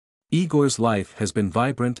Igor's life has been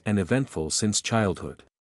vibrant and eventful since childhood.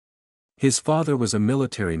 His father was a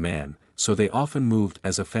military man, so they often moved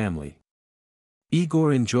as a family.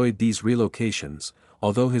 Igor enjoyed these relocations,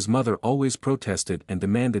 although his mother always protested and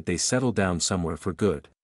demanded they settle down somewhere for good.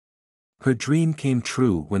 Her dream came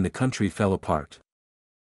true when the country fell apart.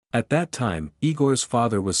 At that time, Igor's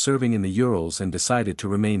father was serving in the Urals and decided to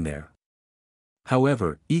remain there.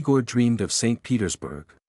 However, Igor dreamed of St. Petersburg.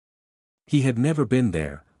 He had never been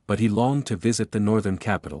there, but he longed to visit the northern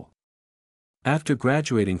capital. After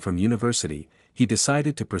graduating from university, he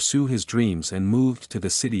decided to pursue his dreams and moved to the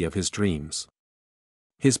city of his dreams.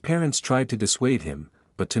 His parents tried to dissuade him,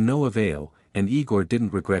 but to no avail, and Igor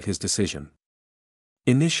didn't regret his decision.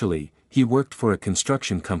 Initially, he worked for a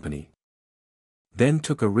construction company. Then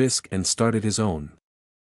took a risk and started his own.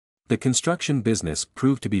 The construction business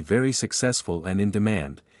proved to be very successful and in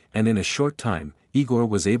demand, and in a short time, Igor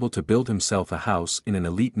was able to build himself a house in an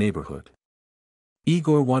elite neighborhood.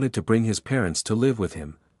 Igor wanted to bring his parents to live with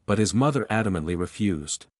him, but his mother adamantly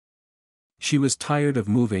refused. She was tired of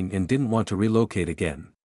moving and didn't want to relocate again.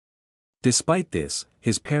 Despite this,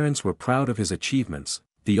 his parents were proud of his achievements.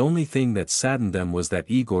 The only thing that saddened them was that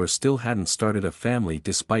Igor still hadn't started a family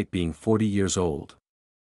despite being 40 years old.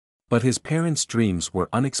 But his parents' dreams were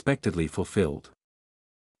unexpectedly fulfilled.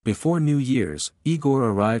 Before New Year's, Igor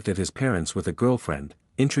arrived at his parents with a girlfriend,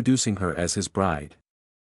 introducing her as his bride.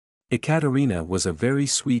 Ekaterina was a very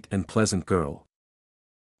sweet and pleasant girl.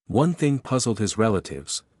 One thing puzzled his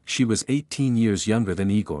relatives: she was 18 years younger than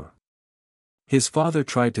Igor. His father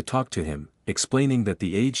tried to talk to him, explaining that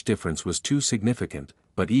the age difference was too significant,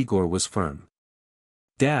 but Igor was firm.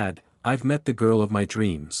 "Dad, I've met the girl of my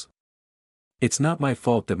dreams. It's not my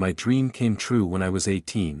fault that my dream came true when I was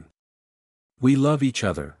 18. We love each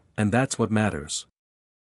other, and that's what matters.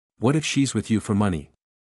 What if she's with you for money?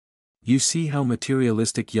 You see how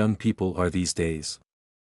materialistic young people are these days."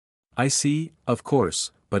 "I see, of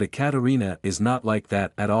course, but Ekaterina is not like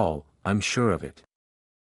that at all, I'm sure of it."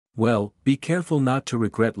 "Well, be careful not to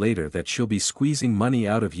regret later that she'll be squeezing money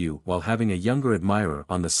out of you while having a younger admirer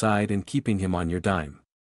on the side and keeping him on your dime."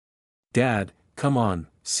 "Dad, come on,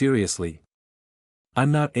 seriously.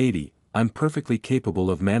 I'm not 80, I'm perfectly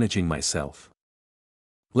capable of managing myself.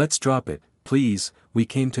 Let's drop it, please, we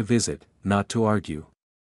came to visit, not to argue."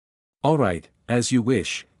 "All right, as you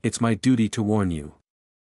wish, it's my duty to warn you."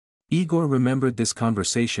 Igor remembered this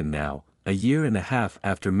conversation now, a year and a half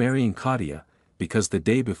after marrying Katya, because the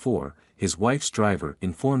day before, his wife's driver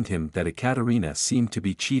informed him that Ekaterina seemed to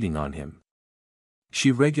be cheating on him.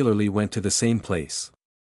 She regularly went to the same place.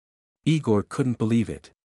 Igor couldn't believe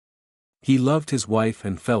it. He loved his wife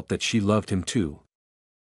and felt that she loved him too.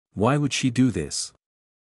 Why would she do this?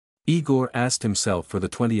 Igor asked himself for the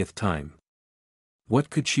 20th time.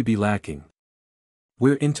 What could she be lacking?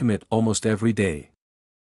 "We're intimate almost every day.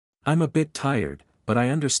 I'm a bit tired, but I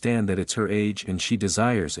understand that it's her age and she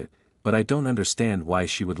desires it, but I don't understand why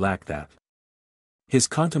she would lack that." His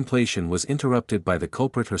contemplation was interrupted by the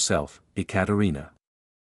culprit herself, Ekaterina.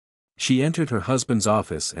 She entered her husband's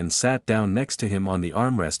office and sat down next to him on the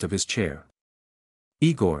armrest of his chair.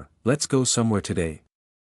 "Igor, let's go somewhere today."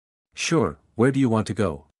 "Sure, where do you want to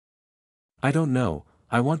go?" "I don't know,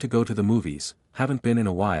 I want to go to the movies, haven't been in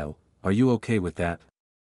a while, are you okay with that?"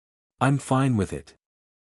 "I'm fine with it."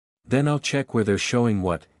 "Then I'll check where they're showing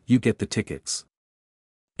what, you get the tickets."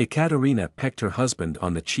 Ekaterina pecked her husband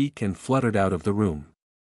on the cheek and fluttered out of the room.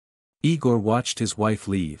 Igor watched his wife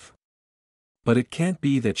leave. But it can't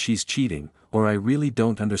be that she's cheating, or I really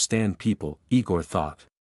don't understand people, Igor thought.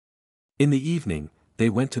 In the evening, they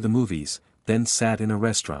went to the movies, then sat in a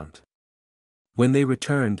restaurant. When they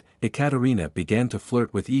returned, Ekaterina began to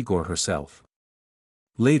flirt with Igor herself.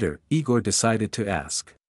 Later, Igor decided to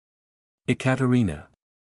ask. "Ekaterina,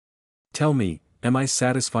 tell me, am I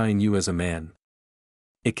satisfying you as a man?"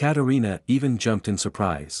 Ekaterina even jumped in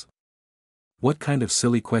surprise. "What kind of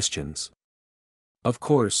silly questions?" "Of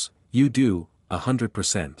course, you do,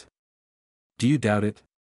 100%. Do you doubt it?"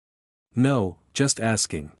 "No, just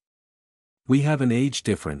asking. We have an age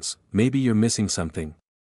difference, maybe you're missing something."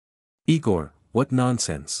 "Igor, what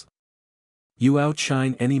nonsense. You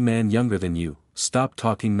outshine any man younger than you, stop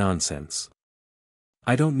talking nonsense."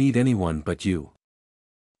 "I don't need anyone but you."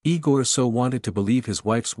 Igor so wanted to believe his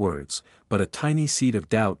wife's words, but a tiny seed of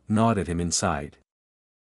doubt gnawed at him inside.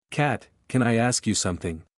 "Kat, can I ask you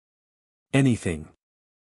something?" "Anything.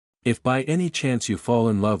 If by any chance you fall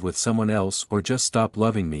in love with someone else or just stop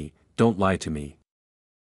loving me, don't lie to me.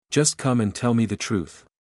 Just come and tell me the truth.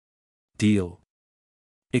 Deal?"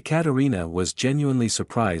 Ekaterina was genuinely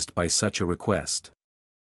surprised by such a request.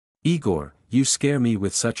 "Igor, you scare me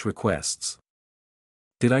with such requests."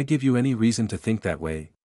 Did I give you any reason to think that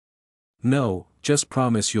way? No, just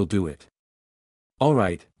promise you'll do it.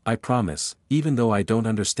 Alright, I promise, even though I don't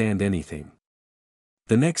understand anything.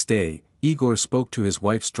 The next day, Igor spoke to his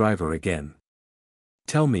wife's driver again.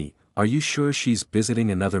 Tell me, are you sure she's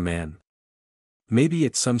visiting another man? Maybe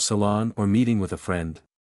it's some salon or meeting with a friend.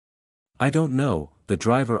 I don't know, the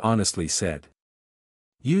driver honestly said.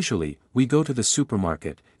 Usually, we go to the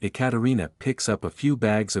supermarket, Ekaterina picks up a few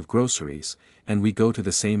bags of groceries, and we go to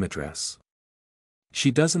the same address.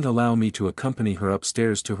 She doesn't allow me to accompany her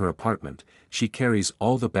upstairs to her apartment, she carries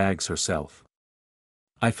all the bags herself.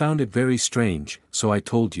 I found it very strange, so I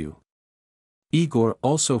told you. Igor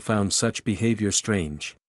also found such behavior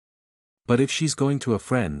strange. But if she's going to a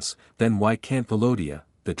friend's, then why can't Volodya,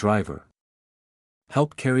 the driver,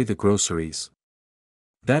 help carry the groceries?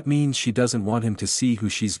 That means she doesn't want him to see who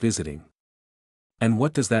she's visiting. And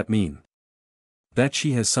what does that mean? That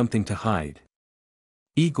she has something to hide.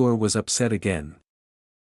 Igor was upset again.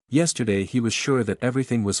 Yesterday he was sure that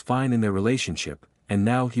everything was fine in their relationship, and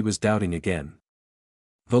now he was doubting again.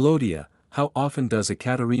 Volodya, how often does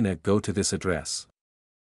Ekaterina go to this address?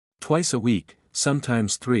 Twice a week,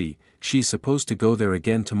 sometimes 3, she's supposed to go there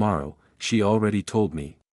again tomorrow, she already told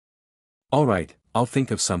me. Alright, I'll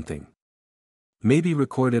think of something. Maybe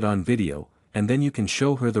record it on video, and then you can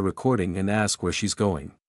show her the recording and ask where she's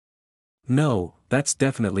going. No, that's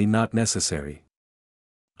definitely not necessary.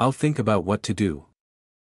 I'll think about what to do.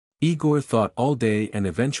 Igor thought all day and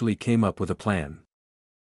eventually came up with a plan.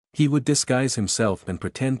 He would disguise himself and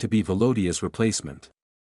pretend to be Volodya's replacement.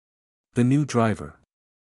 The new driver.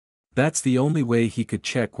 That's the only way he could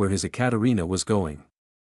check where his Ekaterina was going.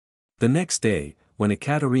 The next day, when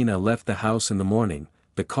Ekaterina left the house in the morning,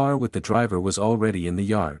 the car with the driver was already in the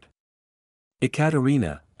yard.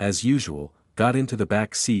 Ekaterina, as usual, got into the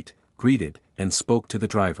back seat, greeted, and spoke to the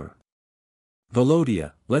driver.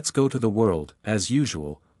 Volodya, let's go to the world, as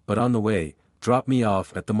usual, but on the way, drop me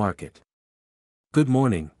off at the market. Good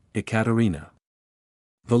morning, Ekaterina.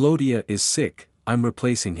 Volodya is sick, I'm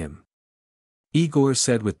replacing him. Igor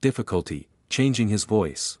said with difficulty, changing his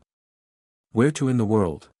voice. Where to in the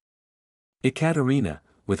world? Ekaterina,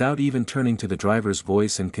 without even turning to the driver's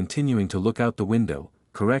voice and continuing to look out the window,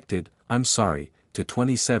 corrected, I'm sorry, to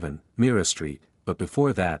 27, Mira Street, but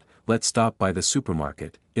before that, let's stop by the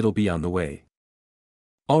supermarket, it'll be on the way.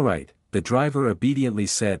 Alright, the driver obediently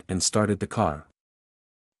said and started the car.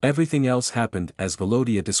 Everything else happened as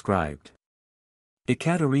Volodya described.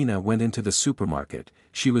 Ekaterina went into the supermarket,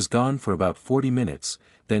 she was gone for about 40 minutes,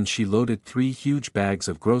 then she loaded 3 huge bags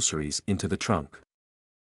of groceries into the trunk.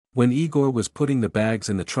 When Igor was putting the bags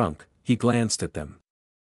in the trunk, he glanced at them.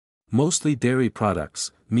 Mostly dairy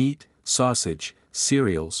products, meat, sausage,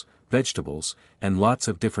 cereals, vegetables, and lots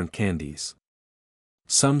of different candies.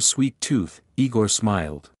 Some sweet tooth, Igor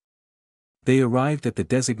smiled. They arrived at the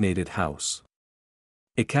designated house.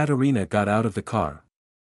 Ekaterina got out of the car.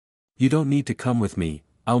 You don't need to come with me,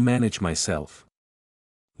 I'll manage myself.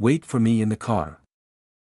 Wait for me in the car.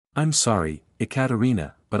 I'm sorry,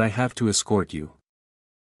 Ekaterina, but I have to escort you.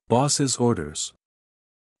 Boss's orders.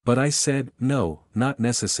 But I said, no, not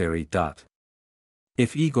necessary.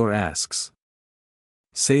 If Igor asks,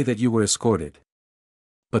 say that you were escorted.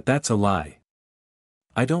 But that's a lie.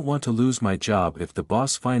 I don't want to lose my job if the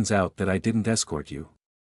boss finds out that I didn't escort you.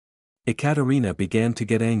 Ekaterina began to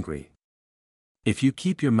get angry. If you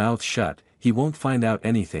keep your mouth shut, he won't find out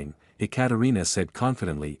anything, Ekaterina said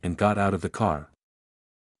confidently and got out of the car.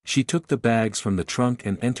 She took the bags from the trunk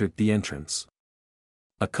and entered the entrance.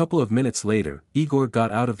 A couple of minutes later, Igor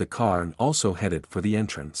got out of the car and also headed for the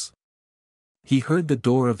entrance. He heard the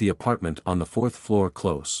door of the apartment on the 4th floor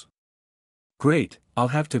close. Great, I'll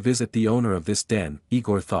have to visit the owner of this den,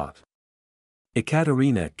 Igor thought.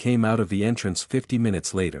 Ekaterina came out of the entrance 50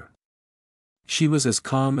 minutes later. She was as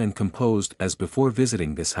calm and composed as before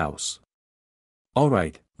visiting this house.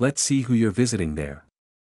 Alright, let's see who you're visiting there.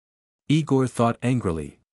 Igor thought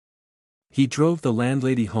angrily. He drove the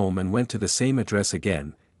landlady home and went to the same address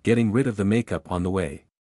again, getting rid of the makeup on the way.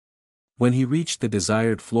 When he reached the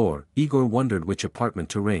desired floor, Igor wondered which apartment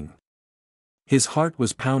to ring. His heart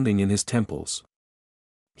was pounding in his temples.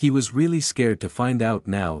 He was really scared to find out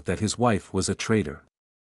now that his wife was a traitor.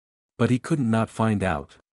 But he couldn't not find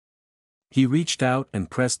out. He reached out and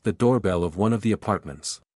pressed the doorbell of one of the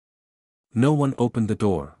apartments. No one opened the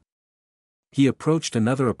door. He approached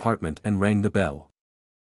another apartment and rang the bell.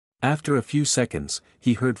 After a few seconds,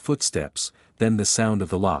 he heard footsteps, then the sound of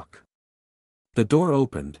the lock. The door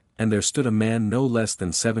opened, and there stood a man no less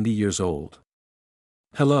than 70 years old.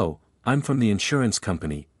 Hello, I'm from the insurance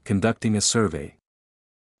company, conducting a survey.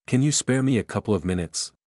 Can you spare me a couple of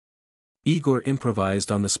minutes? Igor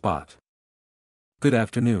improvised on the spot. Good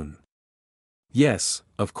afternoon. Yes,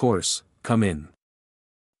 of course, come in.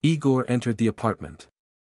 Igor entered the apartment.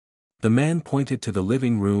 The man pointed to the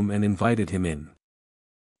living room and invited him in.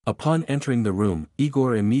 Upon entering the room,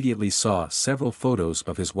 Igor immediately saw several photos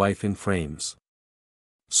of his wife in frames.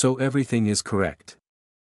 So everything is correct.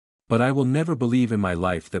 But I will never believe in my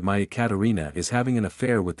life that my Ekaterina is having an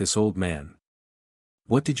affair with this old man.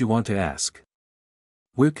 What did you want to ask?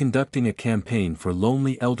 We're conducting a campaign for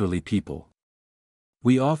lonely elderly people.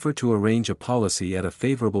 We offer to arrange a policy at a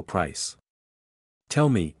favorable price. Tell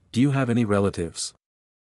me, do you have any relatives?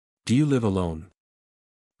 Do you live alone?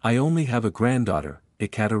 I only have a granddaughter,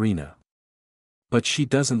 Ekaterina. But she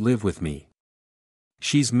doesn't live with me.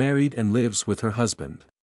 She's married and lives with her husband.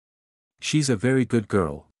 She's a very good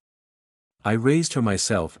girl. I raised her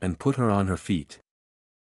myself and put her on her feet.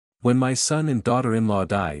 When my son and daughter-in-law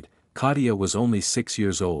died, Katia was only 6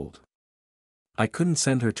 years old. I couldn't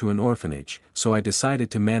send her to an orphanage, so I decided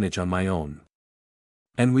to manage on my own.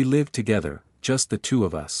 And we lived together, just the two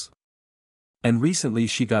of us. And recently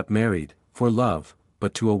she got married, for love,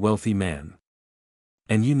 but to a wealthy man.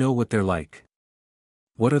 And you know what they're like.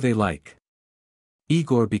 What are they like?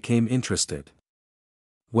 Igor became interested.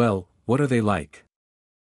 Well, what are they like?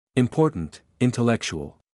 Important,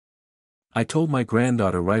 intellectual. I told my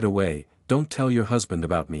granddaughter right away, don't tell your husband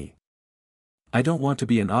about me. I don't want to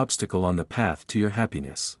be an obstacle on the path to your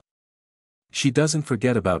happiness. She doesn't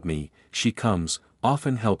forget about me, she comes,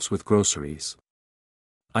 often helps with groceries.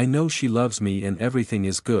 I know she loves me and everything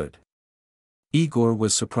is good. Igor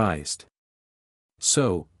was surprised.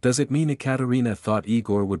 So, does it mean Ekaterina thought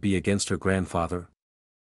Igor would be against her grandfather?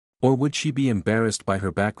 Or would she be embarrassed by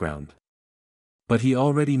her background? But he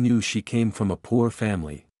already knew she came from a poor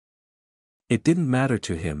family. It didn't matter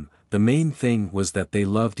to him, the main thing was that they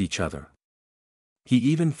loved each other. He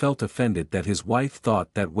even felt offended that his wife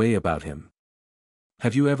thought that way about him.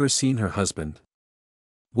 Have you ever seen her husband?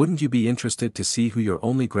 Wouldn't you be interested to see who your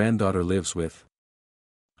only granddaughter lives with?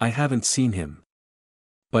 I haven't seen him.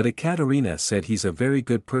 But Ekaterina said he's a very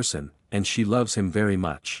good person, and she loves him very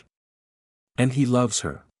much. And he loves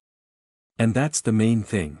her. And that's the main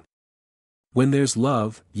thing. When there's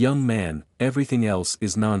love, young man, everything else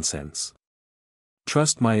is nonsense.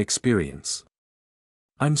 Trust my experience.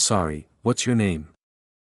 I'm sorry, what's your name?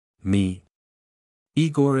 Me.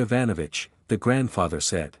 Igor Ivanovich, the grandfather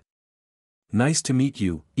said. Nice to meet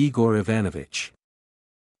you, Igor Ivanovich.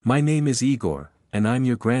 My name is Igor, and I'm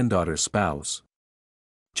your granddaughter's spouse.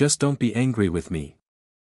 Just don't be angry with me.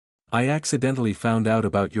 I accidentally found out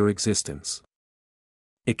about your existence.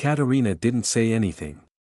 Ekaterina didn't say anything.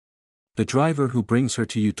 The driver who brings her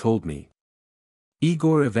to you told me.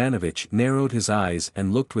 Igor Ivanovich narrowed his eyes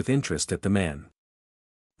and looked with interest at the man.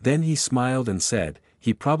 Then he smiled and said,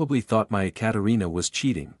 he probably thought my Ekaterina was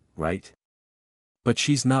cheating, right? But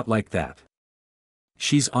she's not like that.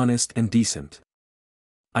 She's honest and decent.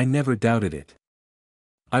 I never doubted it.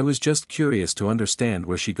 I was just curious to understand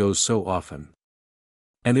where she goes so often.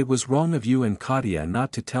 And it was wrong of you and Katia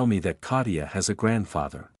not to tell me that Katia has a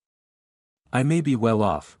grandfather. I may be well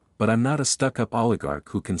off, but I'm not a stuck-up oligarch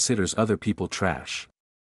who considers other people trash.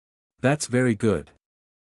 That's very good.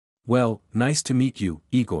 Well, nice to meet you,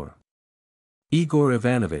 Igor. Igor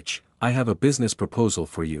Ivanovich, I have a business proposal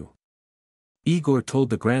for you. Igor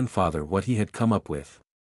told the grandfather what he had come up with.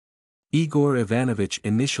 Igor Ivanovich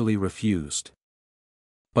initially refused,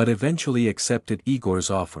 but eventually accepted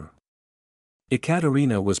Igor's offer.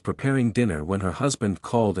 Ekaterina was preparing dinner when her husband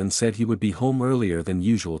called and said he would be home earlier than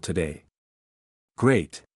usual today.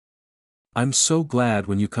 Great. I'm so glad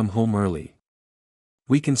when you come home early.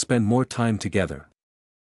 We can spend more time together.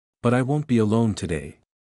 But I won't be alone today.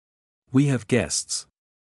 We have guests.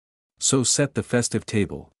 So set the festive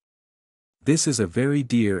table. This is a very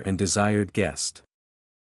dear and desired guest.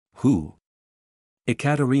 Who?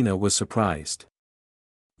 Ekaterina was surprised.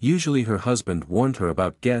 Usually her husband warned her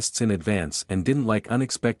about guests in advance and didn't like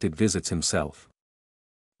unexpected visits himself.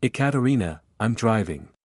 Ekaterina, I'm driving.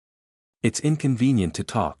 It's inconvenient to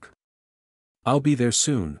talk. I'll be there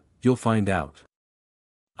soon, you'll find out.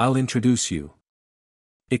 I'll introduce you.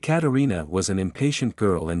 Ekaterina was an impatient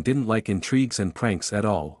girl and didn't like intrigues and pranks at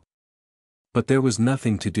all. But there was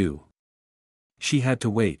nothing to do. She had to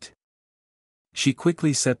wait. She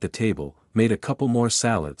quickly set the table, made a couple more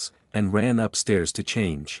salads, and ran upstairs to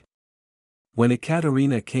change. When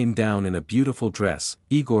Ekaterina came down in a beautiful dress,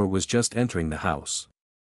 Igor was just entering the house.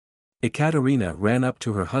 Ekaterina ran up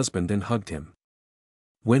to her husband and hugged him.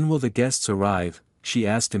 When will the guests arrive? She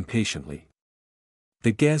asked impatiently.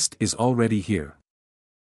 The guest is already here.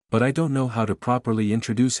 But I don't know how to properly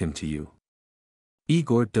introduce him to you.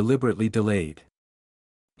 Igor deliberately delayed.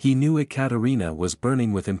 He knew Ekaterina was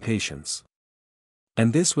burning with impatience.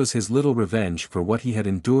 And this was his little revenge for what he had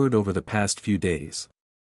endured over the past few days.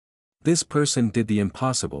 This person did the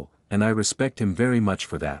impossible, and I respect him very much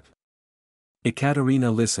for that.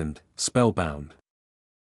 Ekaterina listened, spellbound.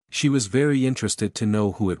 She was very interested to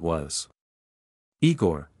know who it was.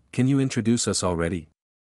 Igor, can you introduce us already?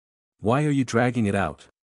 Why are you dragging it out?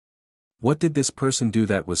 What did this person do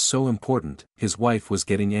that was so important? His wife was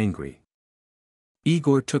getting angry.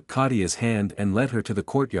 Igor took Katya's hand and led her to the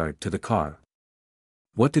courtyard to the car.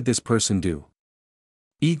 What did this person do?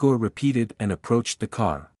 Igor repeated and approached the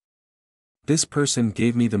car. This person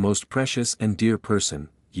gave me the most precious and dear person,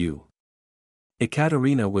 you.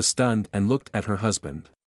 Ekaterina was stunned and looked at her husband.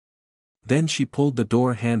 Then she pulled the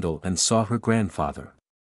door handle and saw her grandfather.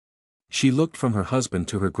 She looked from her husband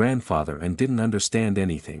to her grandfather and didn't understand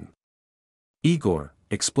anything. Igor,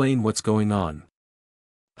 explain what's going on.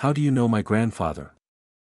 How do you know my grandfather?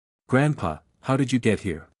 Grandpa, how did you get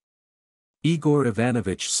here? Igor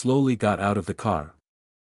Ivanovich slowly got out of the car.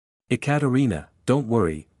 Ekaterina, don't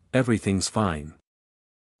worry, everything's fine.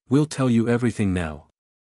 We'll tell you everything now.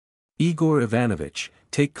 Igor Ivanovich,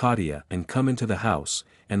 take Katya and come into the house,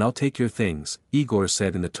 and I'll take your things, Igor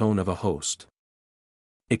said in the tone of a host.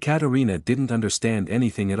 Ekaterina didn't understand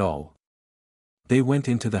anything at all. They went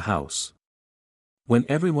into the house. When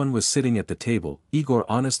everyone was sitting at the table, Igor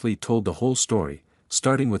honestly told the whole story,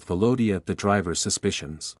 starting with Volodya the driver's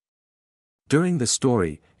suspicions. During the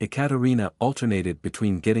story, Ekaterina alternated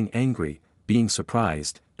between getting angry, being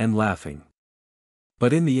surprised, and laughing.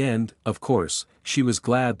 But in the end, of course, she was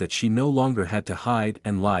glad that she no longer had to hide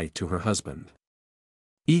and lie to her husband.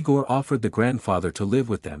 Igor offered the grandfather to live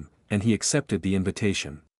with them, and he accepted the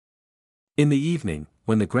invitation. In the evening,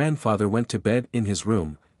 when the grandfather went to bed in his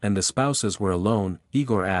room, and the spouses were alone,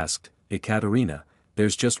 Igor asked, Ekaterina,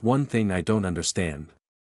 there's just one thing I don't understand.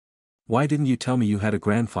 Why didn't you tell me you had a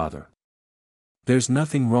grandfather? There's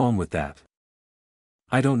nothing wrong with that.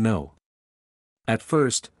 I don't know. At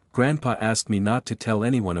first, Grandpa asked me not to tell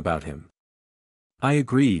anyone about him. I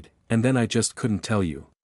agreed, and then I just couldn't tell you.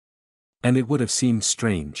 And it would have seemed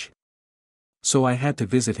strange. So I had to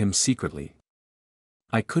visit him secretly.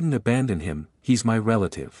 I couldn't abandon him, he's my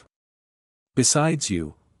relative. Besides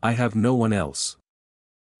you, I have no one else.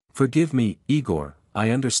 Forgive me, Igor, I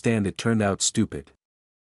understand it turned out stupid.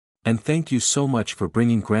 And thank you so much for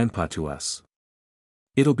bringing Grandpa to us.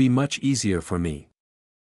 It'll be much easier for me.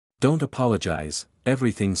 Don't apologize,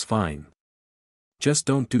 everything's fine. Just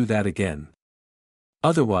don't do that again.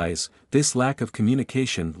 Otherwise, this lack of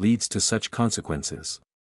communication leads to such consequences.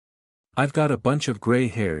 I've got a bunch of gray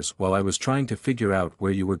hairs while I was trying to figure out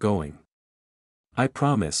where you were going. I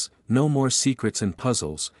promise, no more secrets and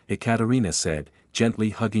puzzles, Ekaterina said, gently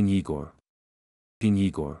hugging Igor.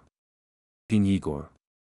 Igor.